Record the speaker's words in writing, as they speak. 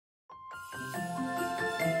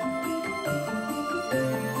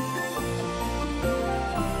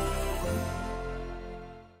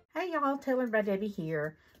y'all, Taylor by Debbie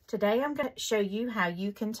here. Today I'm going to show you how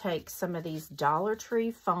you can take some of these Dollar Tree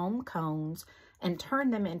foam cones and turn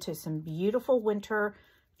them into some beautiful winter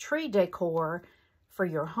tree decor for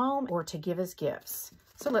your home or to give as gifts.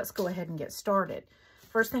 So let's go ahead and get started.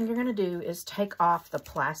 First thing you're going to do is take off the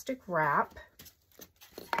plastic wrap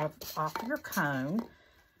off your cone.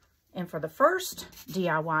 And for the first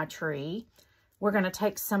DIY tree, we're going to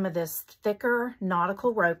take some of this thicker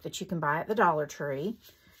nautical rope that you can buy at the Dollar Tree.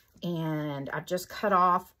 And I've just cut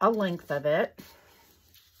off a length of it.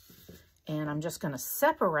 And I'm just going to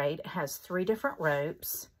separate. It has 3 different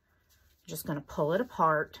ropes. I'm just going to pull it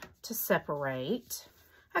apart to separate.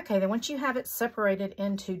 Okay, then once you have it separated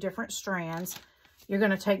into different strands, you're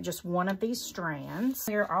going to take just one of these strands.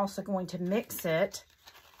 You're also going to mix it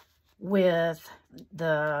with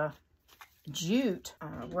the jute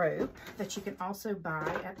rope that you can also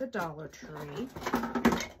buy at the Dollar Tree.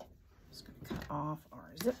 Just going to cut off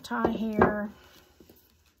our zip tie here.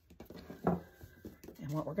 And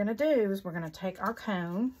what we're going to do is we're going to take our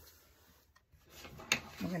cone.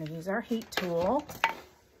 We're going to use our heat tool.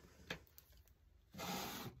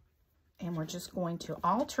 And we're just going to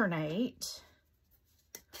alternate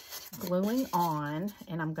gluing on.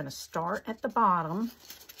 And I'm going to start at the bottom.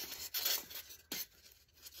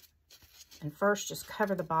 And first, just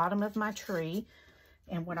cover the bottom of my tree.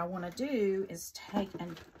 And what I want to do is take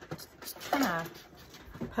and kind of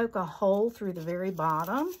poke a hole through the very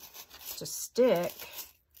bottom to stick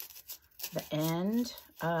the end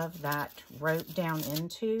of that rope down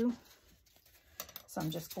into. So I'm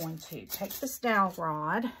just going to take this dowel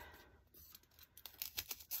rod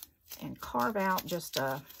and carve out just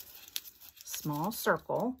a small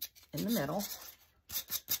circle in the middle.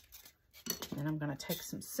 And I'm going to take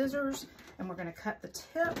some scissors and we're going to cut the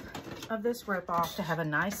tip of this rope off to have a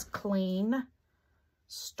nice clean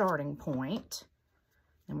starting point.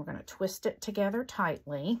 And we're going to twist it together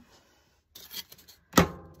tightly. I'm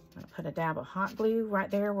going to put a dab of hot glue right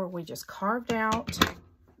there where we just carved out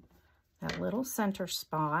that little center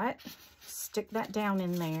spot. Stick that down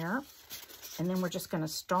in there. And then we're just going to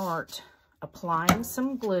start applying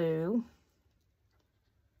some glue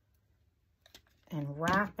and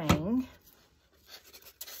wrapping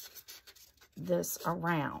this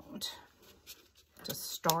around.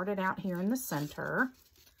 Just start it out here in the center.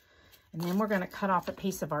 And then we're going to cut off a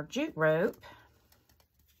piece of our jute rope.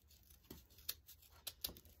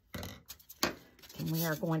 And we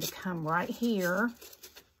are going to come right here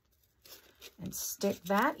and stick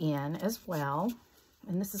that in as well.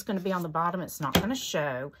 And this is going to be on the bottom. It's not going to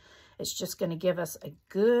show. It's just going to give us a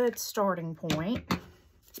good starting point.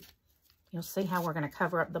 You'll see how we're going to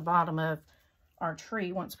cover up the bottom of our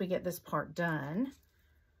tree once we get this part done.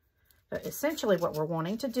 But essentially what we're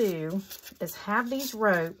wanting to do is have these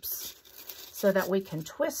ropes so that we can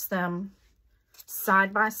twist them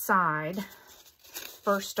side by side,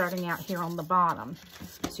 first starting out here on the bottom.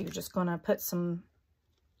 So you're just going to put some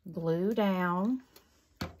glue down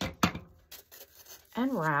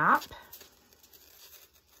and wrap,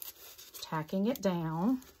 tacking it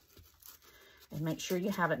down, and make sure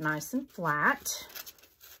you have it nice and flat.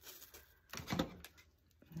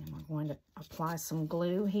 And we're going to apply some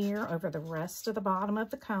glue here over the rest of the bottom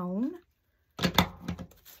of the cone.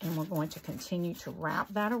 And we're going to continue to wrap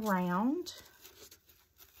that around.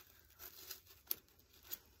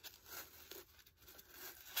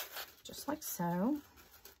 Just like so.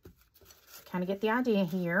 Kind of get the idea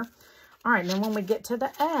here. All right, and then when we get to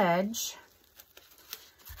the edge,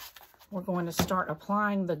 we're going to start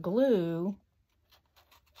applying the glue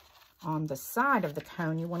on the side of the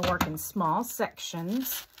cone. You want to work in small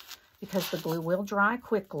sections because the glue will dry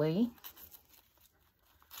quickly.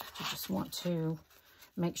 You just want to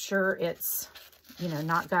make sure it's,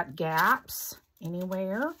 not got gaps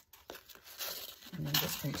anywhere. And then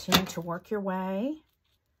just continue to work your way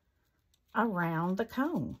around the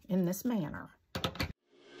cone in this manner.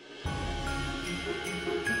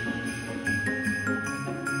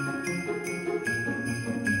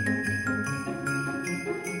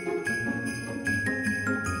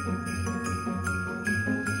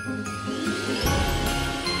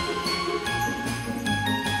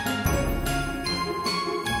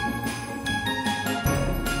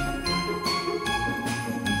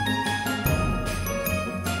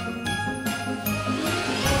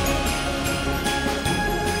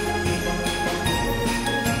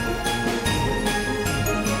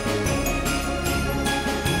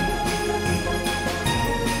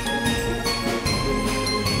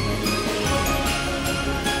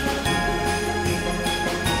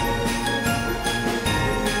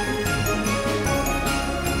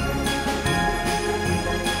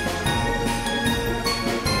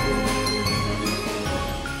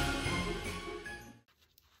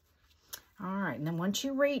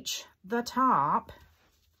 once you reach the top,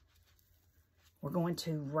 we're going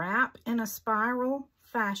to wrap in a spiral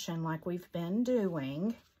fashion like we've been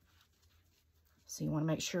doing. So you want to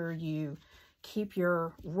make sure you keep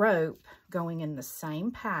your rope going in the same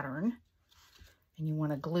pattern. And you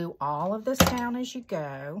want to glue all of this down as you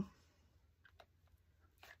go.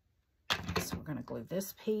 So we're going to glue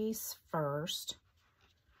this piece first,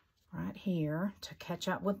 right here, to catch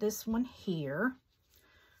up with this one here.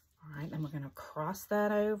 All right, then we're going to cross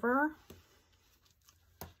that over.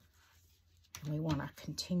 And we want to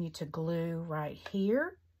continue to glue right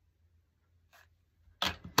here.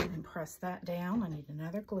 And press that down. I need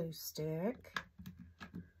another glue stick.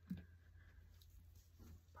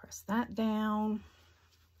 Press that down.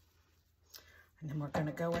 And then we're going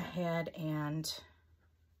to go ahead and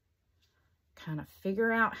kind of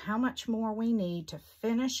figure out how much more we need to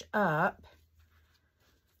finish up.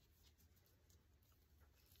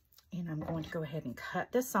 And I'm going to go ahead and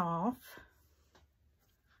cut this off.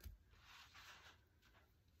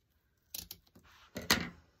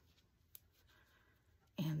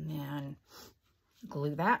 And then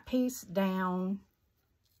glue that piece down.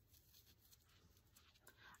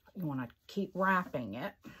 You want to keep wrapping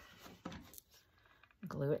it.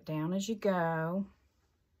 Glue it down as you go.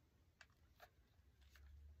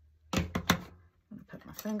 I'm going to put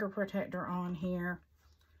my finger protector on here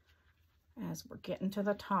as we're getting to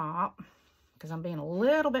the top, because I'm being a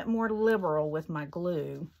little bit more liberal with my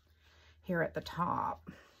glue here at the top.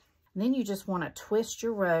 And then you just want to twist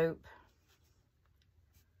your rope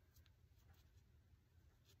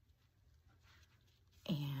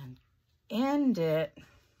and end it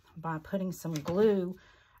by putting some glue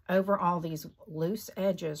over all these loose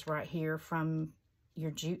edges right here from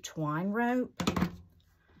your jute twine rope.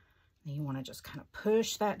 And you want to just kind of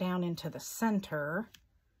push that down into the center.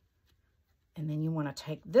 And then you want to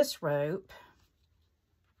take this rope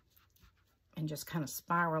and just kind of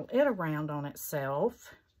spiral it around on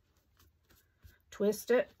itself.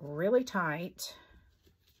 Twist it really tight.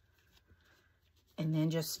 And then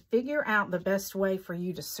just figure out the best way for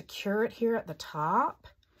you to secure it here at the top.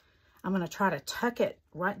 I'm going to try to tuck it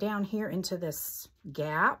right down here into this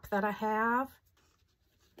gap that I have.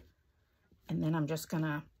 And then I'm just going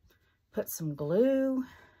to put some glue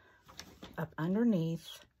up underneath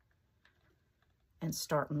and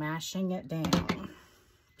start mashing it down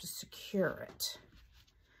to secure it.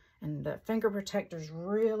 And the finger protectors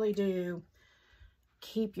really do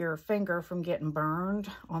keep your finger from getting burned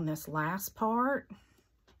on this last part.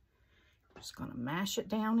 Just going to mash it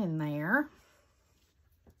down in there.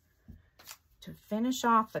 To finish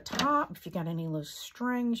off the top, if you got any loose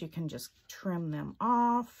strings, you can just trim them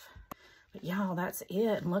off. But y'all, that's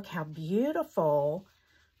it. And look how beautiful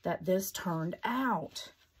that this turned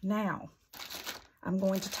out. Now, I'm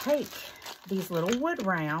going to take these little wood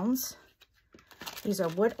rounds. These are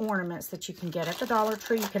wood ornaments that you can get at the Dollar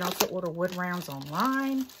Tree. You can also order wood rounds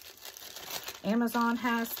online. Amazon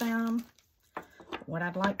has them. What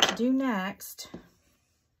I'd like to do next,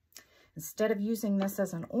 instead of using this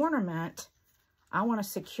as an ornament, I want to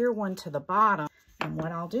secure one to the bottom. And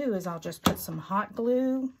what I'll do is I'll just put some hot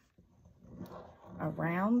glue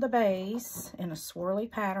around the base in a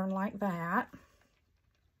swirly pattern like that.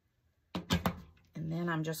 And then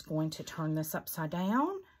I'm just going to turn this upside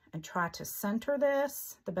down and try to center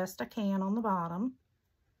this the best I can on the bottom.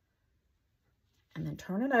 And then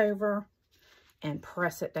turn it over and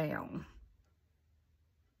press it down.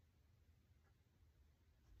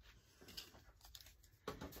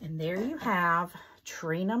 And there you have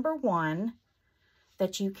tree number 1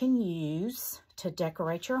 that you can use to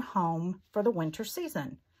decorate your home for the winter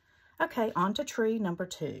season. Okay, on to tree number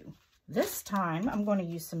 2. This time I'm going to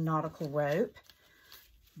use some nautical rope,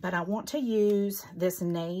 but I want to use this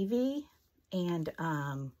navy and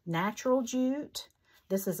natural jute.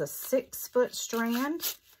 This is a 6-foot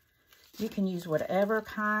strand. You can use whatever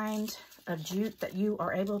kind of jute that you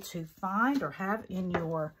are able to find or have in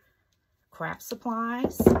your craft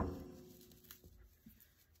supplies.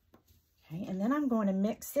 Okay, and then I'm going to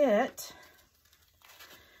mix it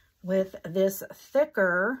with this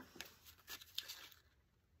thicker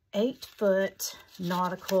 8-foot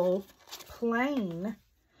nautical plain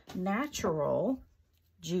natural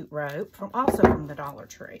jute rope also from the Dollar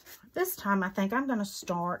Tree. This time I think I'm going to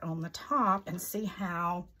start on the top and see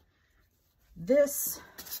how this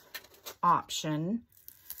option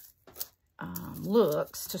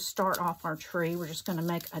looks to start off our tree. We're just going to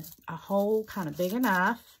make a hole kind of big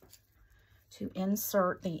enough to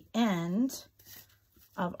insert the end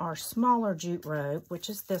of our smaller jute rope, which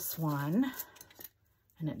is this one.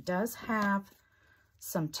 And it does have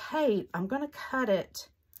some tape. I'm going to cut it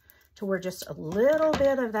to where just a little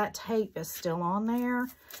bit of that tape is still on there.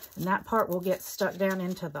 And that part will get stuck down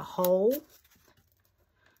into the hole.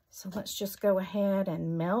 So let's just go ahead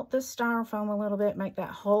and melt the styrofoam a little bit, make that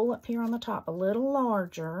hole up here on the top a little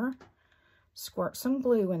larger. Squirt some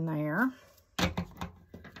glue in there.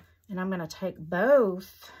 And I'm going to take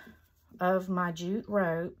both of my jute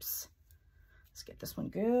ropes. Let's get this one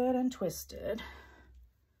good and twisted.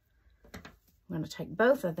 I'm going to take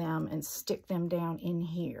both of them and stick them down in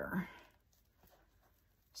here.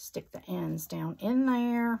 Stick the ends down in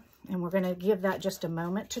there, and we're going to give that just a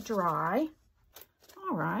moment to dry.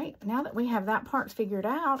 All right, now that we have that part figured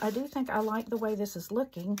out, I do think I like the way this is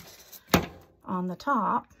looking on the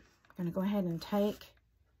top. I'm going to go ahead and take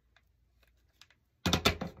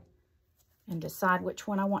and decide which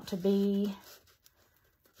one I want to be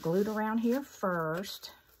glued around here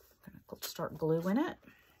first. I'm going to start gluing it.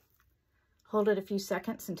 Hold it a few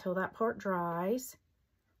seconds until that part dries.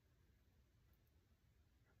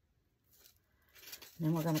 And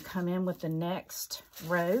then we're going to come in with the next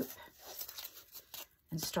rope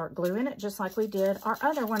and start gluing it just like we did our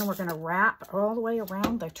other one. We're going to wrap all the way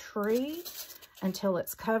around the tree until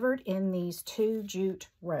it's covered in these 2 jute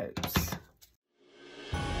ropes.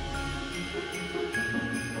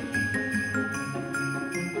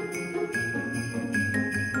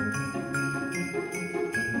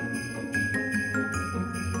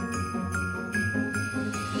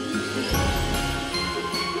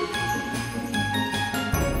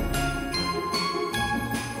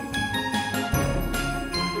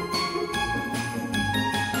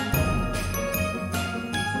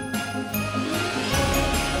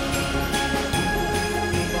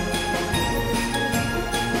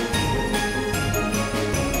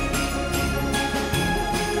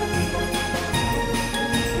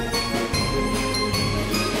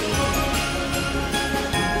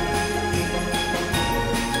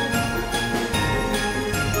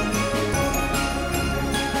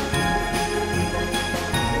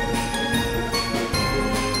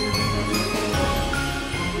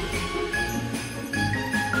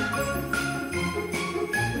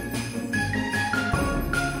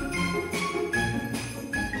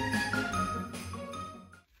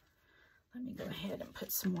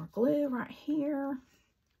 Some more glue right here,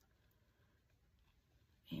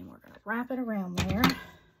 and we're going to wrap it around there and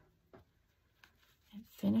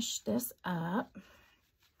finish this up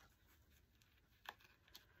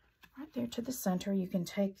right there to the center. You can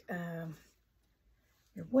take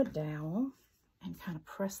your wood dowel and kind of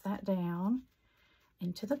press that down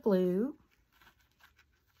into the glue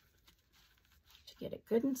to get it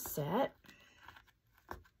good and set,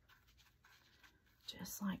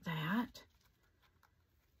 just like that.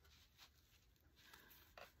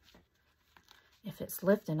 If it's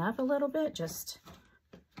lifting up a little bit, just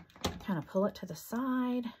kind of pull it to the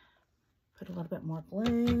side, put a little bit more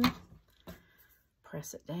glue,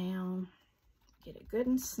 press it down, get it good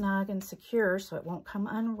and snug and secure so it won't come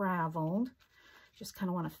unraveled. Just kind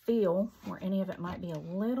of want to feel where any of it might be a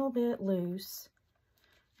little bit loose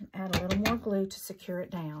and add a little more glue to secure it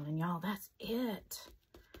down. And y'all, that's it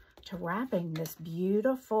to wrapping this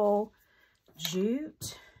beautiful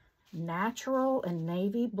jute, natural and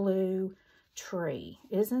navy blue tree.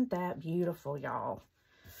 Isn't that beautiful, y'all?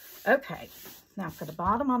 Okay, now for the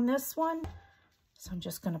bottom on this one, so I'm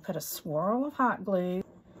just going to put a swirl of hot glue.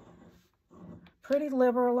 Pretty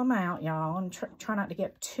liberal amount, y'all, and try not to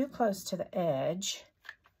get too close to the edge.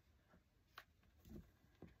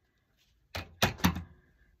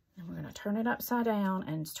 And we're going to turn it upside down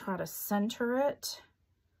and try to center it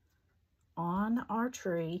on our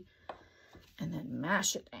tree and then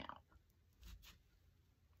mash it down.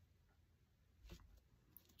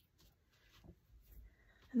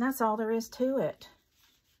 And that's all there is to it.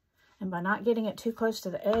 And by not getting it too close to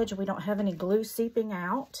the edge, we don't have any glue seeping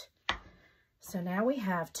out. So now we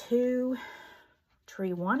have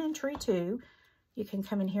tree 1 and tree 2. You can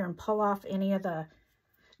come in here and pull off any of the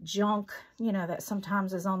junk, you know, that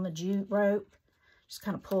sometimes is on the jute rope. Just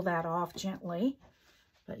kind of pull that off gently.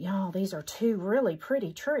 But y'all, these are 2 really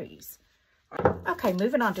pretty trees. Okay,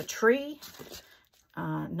 moving on to tree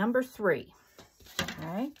number 3.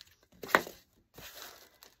 Okay.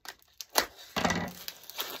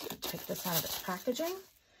 Take this out of its packaging.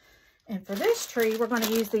 And for this tree, we're going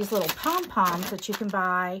to use these little pom-poms that you can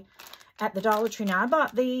buy at the Dollar Tree. Now, I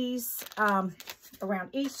bought these around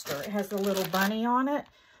Easter. It has the little bunny on it,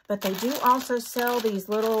 but they do also sell these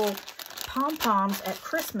little pom-poms at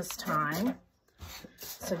Christmas time.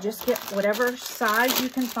 So just get whatever size you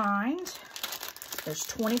can find. There's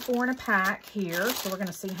 24 in a pack here, so we're going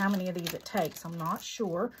to see how many of these it takes. I'm not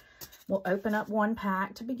sure. We'll open up one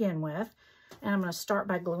pack to begin with. And I'm going to start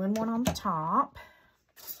by gluing one on the top.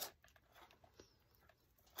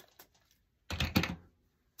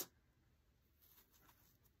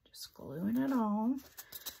 Just gluing it on.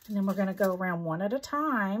 And then we're going to go around one at a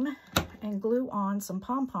time and glue on some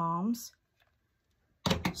pom-poms,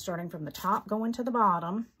 starting from the top going to the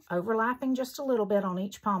bottom, overlapping just a little bit on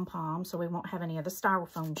each pom-pom so we won't have any of the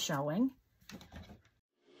styrofoam showing.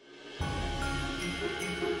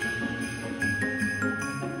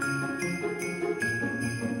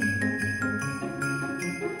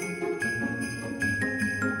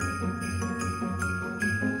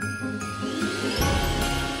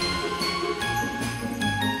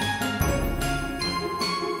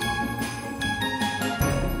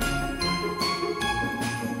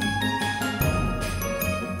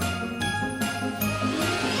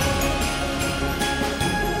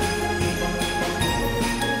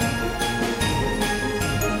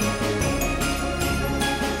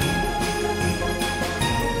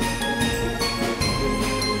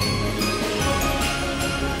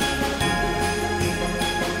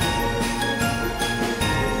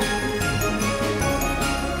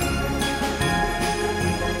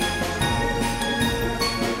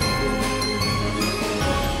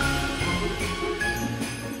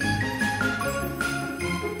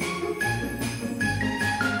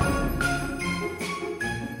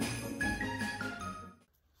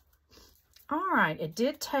 It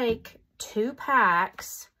did take 2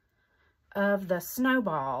 packs of the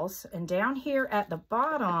snowballs, and down here at the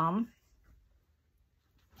bottom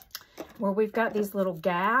where we've got these little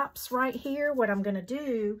gaps right here, what I'm going to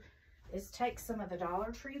do is take some of the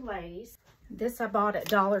Dollar Tree lace. This I bought at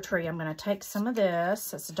Dollar Tree. I'm going to take some of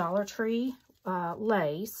this. It's Dollar Tree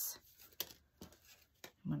lace.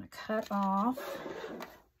 I'm going to cut off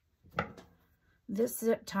this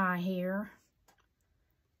zip tie here.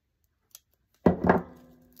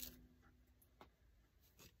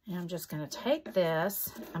 And I'm just going to take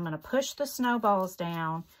this, I'm going to push the snowballs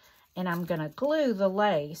down, and I'm going to glue the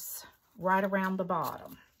lace right around the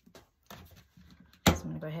bottom. So I'm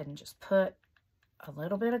going to go ahead and just put a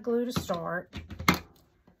little bit of glue to start.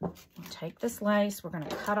 We'll take this lace, we're going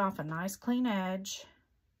to cut off a nice clean edge.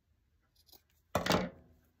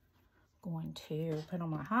 Going to put on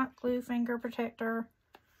my hot glue finger protector.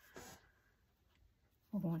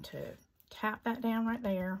 We're going to tap that down right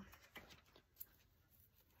there.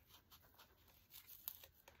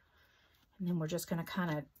 And then we're just going to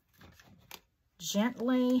kind of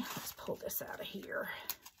gently, let's pull this out of here,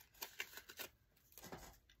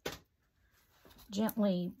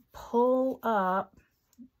 gently pull up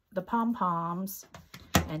the pom-poms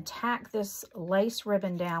and tack this lace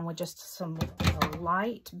ribbon down with just a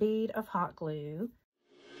light bead of hot glue.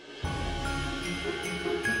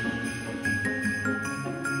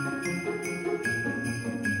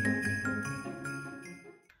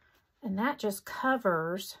 And that just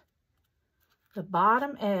covers the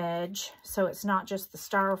bottom edge, so it's not just the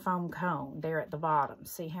styrofoam cone there at the bottom.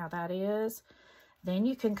 See how that is? Then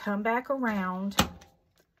you can come back around,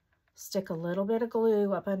 stick a little bit of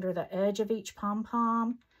glue up under the edge of each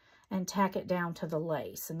pom-pom, and tack it down to the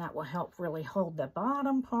lace. And that will help really hold the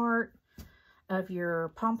bottom part of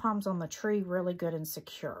your pom-poms on the tree really good and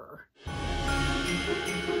secure.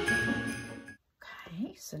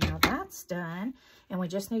 Okay, so now that's done. And we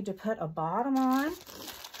just need to put a bottom on.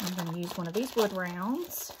 I'm going to use one of these wood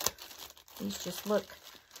rounds. These just look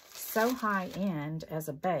so high-end as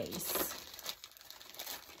a base.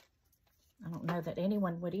 I don't know that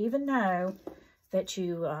anyone would even know that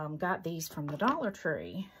you got these from the Dollar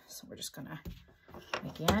Tree. So we're just going to,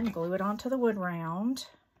 again, glue it onto the wood round.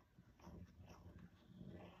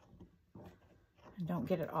 And don't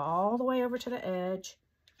get it all the way over to the edge.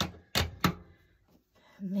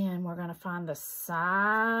 And then we're going to find the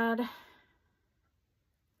side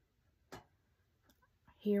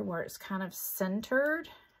here where it's kind of centered.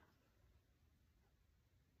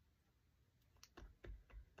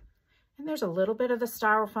 And there's a little bit of the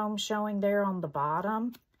styrofoam showing there on the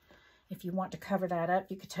bottom. If you want to cover that up,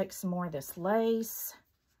 you could take some more of this lace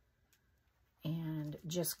and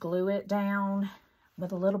just glue it down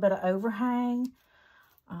with a little bit of overhang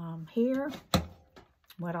here.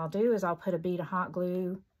 What I'll do is I'll put a bead of hot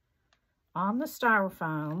glue on the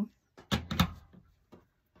styrofoam.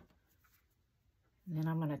 And then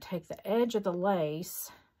I'm going to take the edge of the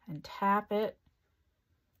lace and tap it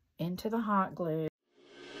into the hot glue.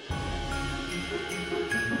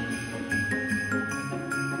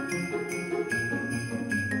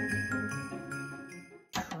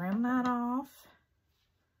 Trim that off.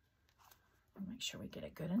 Make sure we get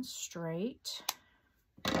it good and straight.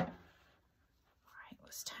 All right,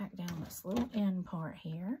 let's tack down this little end part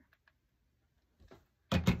here.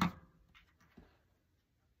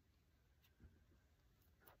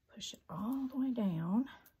 Push it all the way down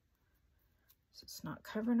so it's not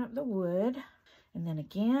covering up the wood. And then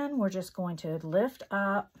again, we're just going to lift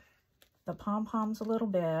up the pom-poms a little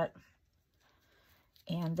bit.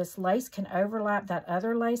 And this lace can overlap that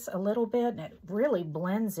other lace a little bit, and it really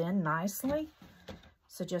blends in nicely.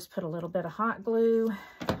 So just put a little bit of hot glue.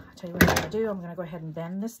 I'll tell you what I'm going to do. I'm going to go ahead and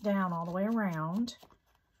bend this down all the way around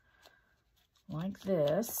like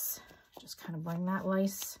this. Just kind of bring that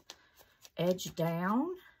lace edge down.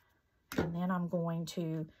 And then I'm going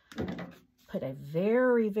to put a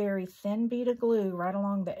very, very thin bead of glue right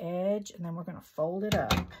along the edge, and then we're going to fold it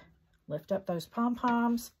up. Lift up those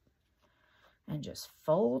pom-poms and just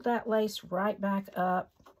fold that lace right back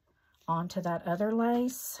up onto that other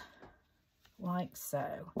lace, like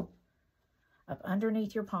so, up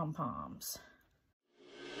underneath your pom-poms.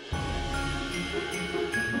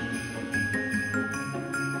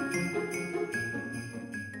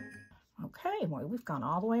 Okay, well, we've gone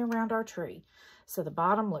all the way around our tree. So the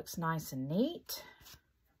bottom looks nice and neat,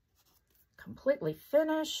 completely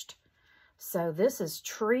finished. So this is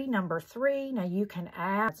tree number 3. Now you can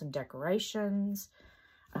add some decorations.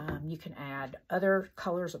 You can add other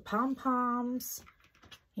colors of pom-poms,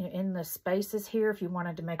 you know, in the spaces here if you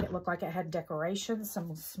wanted to make it look like it had decorations,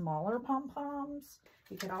 some smaller pom-poms.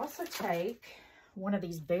 You could also take one of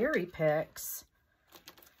these berry picks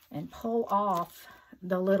and pull off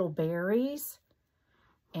the little berries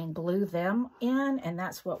and glue them in, and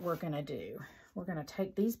that's what we're going to do. We're going to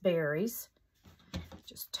take these berries,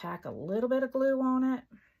 just tack a little bit of glue on it,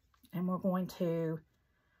 and we're going to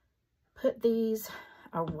put these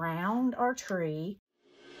around our tree.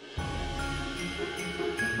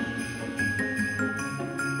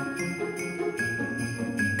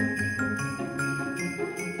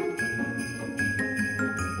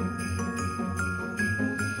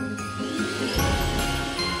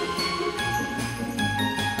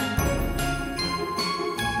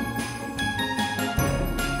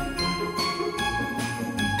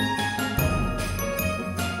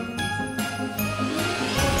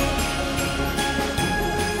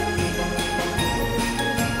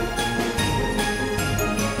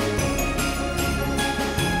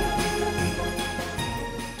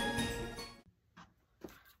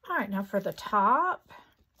 Now for the top,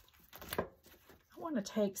 I want to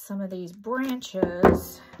take some of these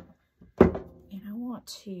branches and I want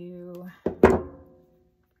to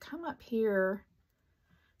come up here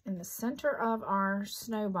in the center of our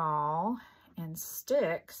snowball and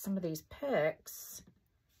stick some of these picks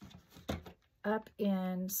up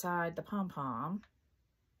inside the pom-pom.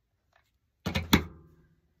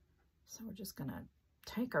 So we're just going to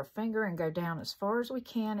take our finger and go down as far as we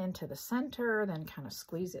can into the center, then kind of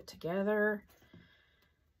squeeze it together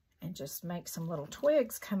and just make some little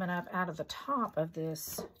twigs coming up out of the top of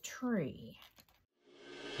this tree.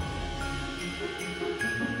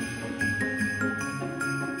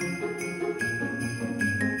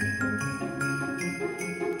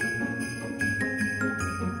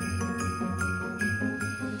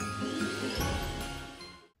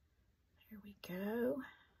 Here we go.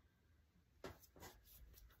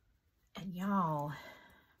 And y'all,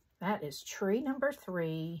 that is tree number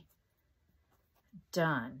 3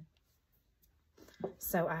 done.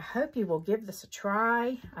 So I hope you will give this a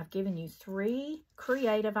try. I've given you 3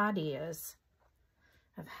 creative ideas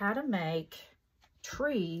of how to make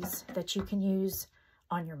trees that you can use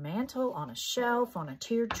on your mantle, on a shelf, on a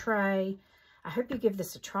tiered tray. I hope you give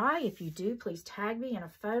this a try. If you do, please tag me in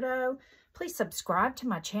a photo. Please subscribe to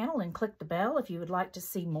my channel and click the bell if you would like to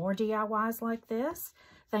see more DIYs like this.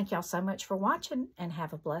 Thank y'all so much for watching and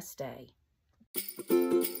have a blessed day.